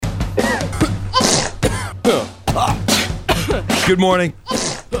Good morning.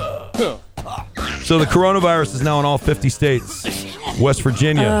 So the coronavirus is now in all 50 states. West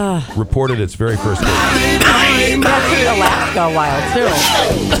Virginia reported its very first case. That's in Alaska a while, too.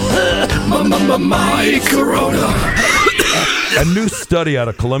 My Corona. A new study out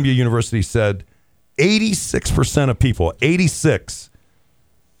of Columbia University said 86% of people, 86,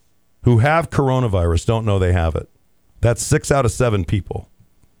 who have coronavirus don't know they have it. That's 6 out of 7 people.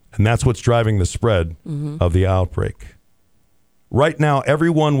 And that's what's driving the spread of the outbreak. Right now,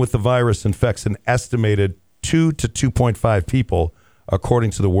 everyone with the virus infects an estimated 2 to 2.5 people,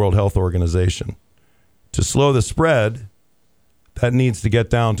 according to the World Health Organization. To slow the spread, that needs to get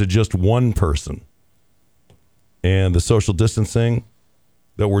down to just one person. And the social distancing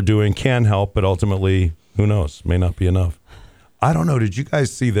that we're doing can help, but ultimately, who knows, may not be enough. I don't know. Did you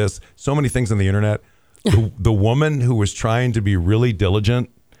guys see this? So many things on the internet. The woman who was trying to be really diligent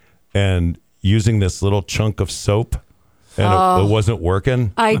and using this little chunk of soap, and it wasn't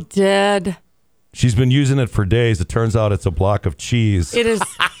working. I did. She's been using it for days. It turns out it's a block of cheese. It is.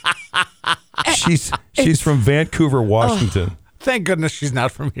 She's from Vancouver, Washington. Thank goodness she's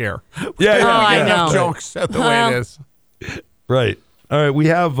not from here. Yeah. I know. Jokes the way it is. Right. All right. We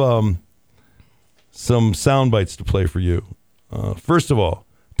have some sound bites to play for you. First of all,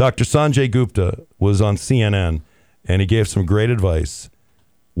 Dr. Sanjay Gupta was on CNN, and he gave some great advice.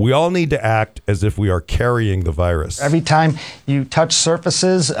 We all need to act as if we are carrying the virus. Every time you touch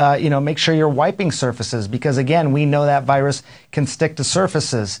surfaces, make sure you're wiping surfaces because, again, we know that virus can stick to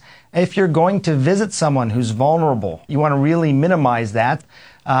surfaces. If you're going to visit someone who's vulnerable, you want to really minimize that.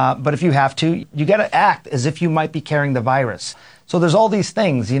 But if you have to, you got to act as if you might be carrying the virus. So there's all these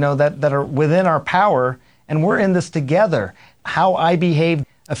things, that are within our power, and we're in this together. How I behave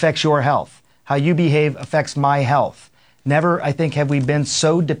affects your health. How you behave affects my health. Never, I think, have we been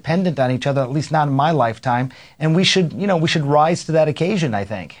so dependent on each other, at least not in my lifetime. And we should rise to that occasion, I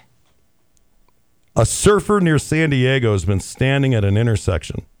think. A surfer near San Diego has been standing at an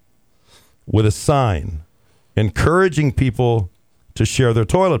intersection with a sign encouraging people to share their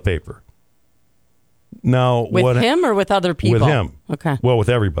toilet paper. Now, With him or with other people? With him. Okay. Well, with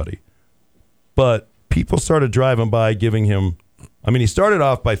everybody. But people started driving by giving him, he started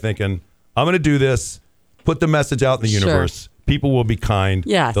off by thinking, I'm going to do this. Put the message out in the universe. People will be kind.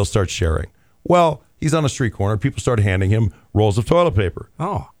 Yes. They'll start sharing. Well, he's on a street corner. People started handing him rolls of toilet paper.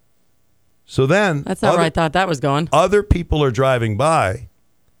 Oh. So then... That's not where I thought that was going. Other people are driving by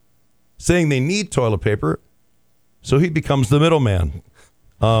saying they need toilet paper. So he becomes the middleman.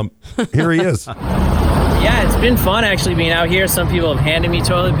 Here he is. Yeah, it's been fun actually being out here. Some people have handed me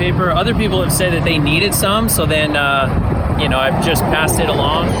toilet paper. Other people have said that they needed some. So then, I've just passed it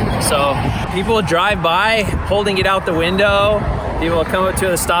along. So people will drive by holding it out the window. People will come up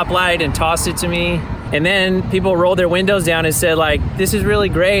to a stoplight and toss it to me. And then people roll their windows down and said, this is really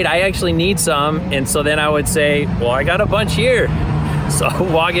great. I actually need some. And so then I would say, well, I got a bunch here. So I'll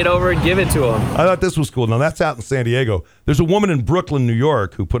walk it over and give it to them. I thought this was cool. Now, that's out in San Diego. There's a woman in Brooklyn, New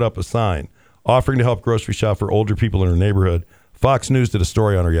York, who put up a sign offering to help grocery shop for older people in her neighborhood. Fox News did a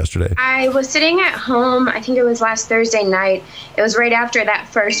story on her yesterday. I was sitting at home, I think it was last Thursday night. It was right after that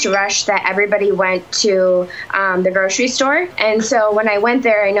first rush that everybody went to the grocery store. And so when I went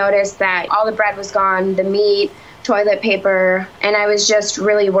there, I noticed that all the bread was gone, the meat, toilet paper, and I was just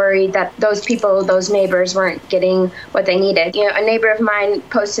really worried that those people, those neighbors, weren't getting what they needed. A neighbor of mine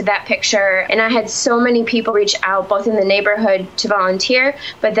posted that picture, and I had so many people reach out, both in the neighborhood to volunteer,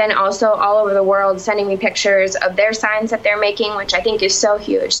 but then also all over the world sending me pictures of their signs that they're making, which I think is so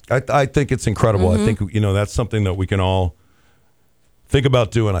huge. I think it's incredible. I think, that's something that we can all think about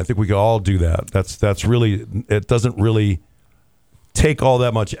doing. I think we can all do that. That's really, it doesn't really take all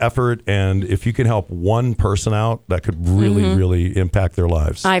that much effort, and if you can help one person out, that could really, really impact their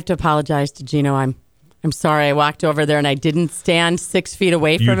lives. I have to apologize to Gino. I'm sorry. I walked over there and I didn't stand 6 feet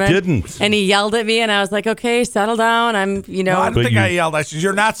away from him. You didn't. And he yelled at me, and I was like, "Okay, settle down." No, I don't think I yelled. I said,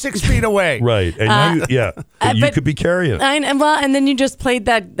 "You're not 6 feet away." Right, and you could be carrying it. And then you just played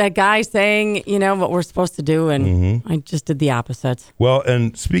that guy saying, what we're supposed to do, and I just did the opposite. Well,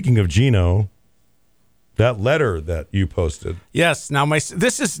 and speaking of Gino, that letter that you posted. Yes. Now,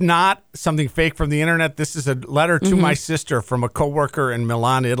 this is not something fake from the internet. This is a letter to my sister from a coworker in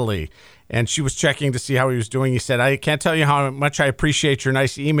Milan, Italy. And she was checking to see how he was doing. He said, "I can't tell you how much I appreciate your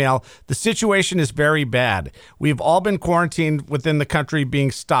nice email. The situation is very bad. We've all been quarantined within the country, being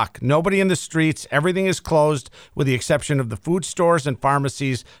stuck. Nobody in the streets. Everything is closed with the exception of the food stores and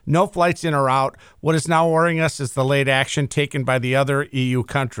pharmacies. No flights in or out. What is now worrying us is the late action taken by the other EU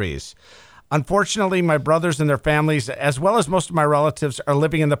countries. Unfortunately, my brothers and their families, as well as most of my relatives, are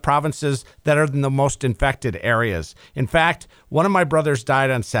living in the provinces that are in the most infected areas. In fact, one of my brothers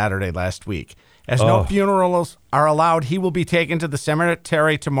died on Saturday last week. As no funerals are allowed, he will be taken to the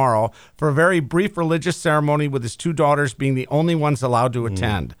cemetery tomorrow for a very brief religious ceremony, with his 2 daughters being the only ones allowed to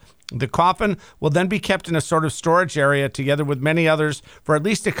attend. The coffin will then be kept in a sort of storage area together with many others for at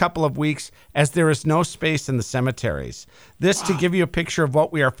least a couple of weeks, as there is no space in the cemeteries. This to give you a picture of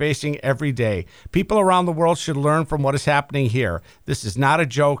what we are facing every day. People around the world should learn from what is happening here. This is not a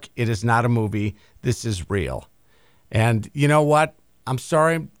joke. It is not a movie. This is real. And you know what? I'm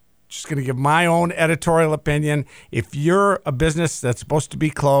sorry. I'm just going to give my own editorial opinion. If you're a business that's supposed to be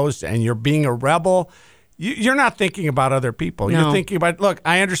closed and you're being a rebel, you're not thinking about other people. No. You're thinking about, look,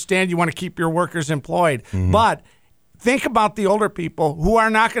 I understand you want to keep your workers employed, but think about the older people who are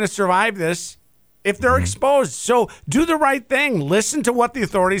not going to survive this if they're exposed. So do the right thing. Listen to what the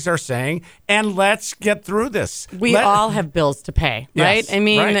authorities are saying, and let's get through this. We all have bills to pay, right? Yes, I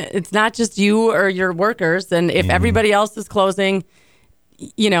mean, right. It's not just you or your workers. And if everybody else is closing,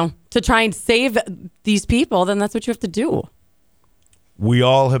 to try and save these people, then that's what you have to do. We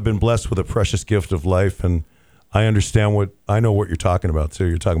all have been blessed with a precious gift of life, and I know what you're talking about too.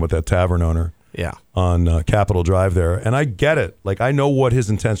 You're talking about that tavern owner, on Capitol Drive there, and I get it. Like, I know what his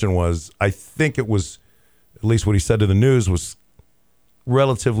intention was. I think it was, at least what he said to the news was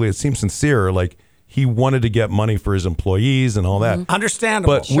relatively, it seems sincere. Like, he wanted to get money for his employees and all that.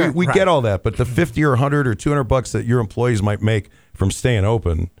 Understandable. But we get all that. But the $50 or $100 or $200 that your employees might make from staying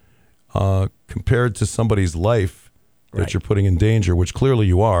open, compared to somebody's life that you're putting in danger, which clearly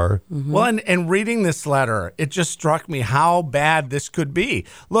you are. Well, and reading this letter, it just struck me how bad this could be.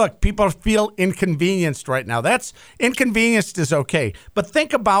 Look, people feel inconvenienced right now. That's inconvenienced is okay. But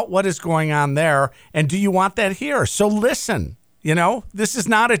think about what is going on there, and do you want that here? So listen, this is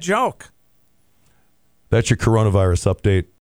not a joke. That's your coronavirus update.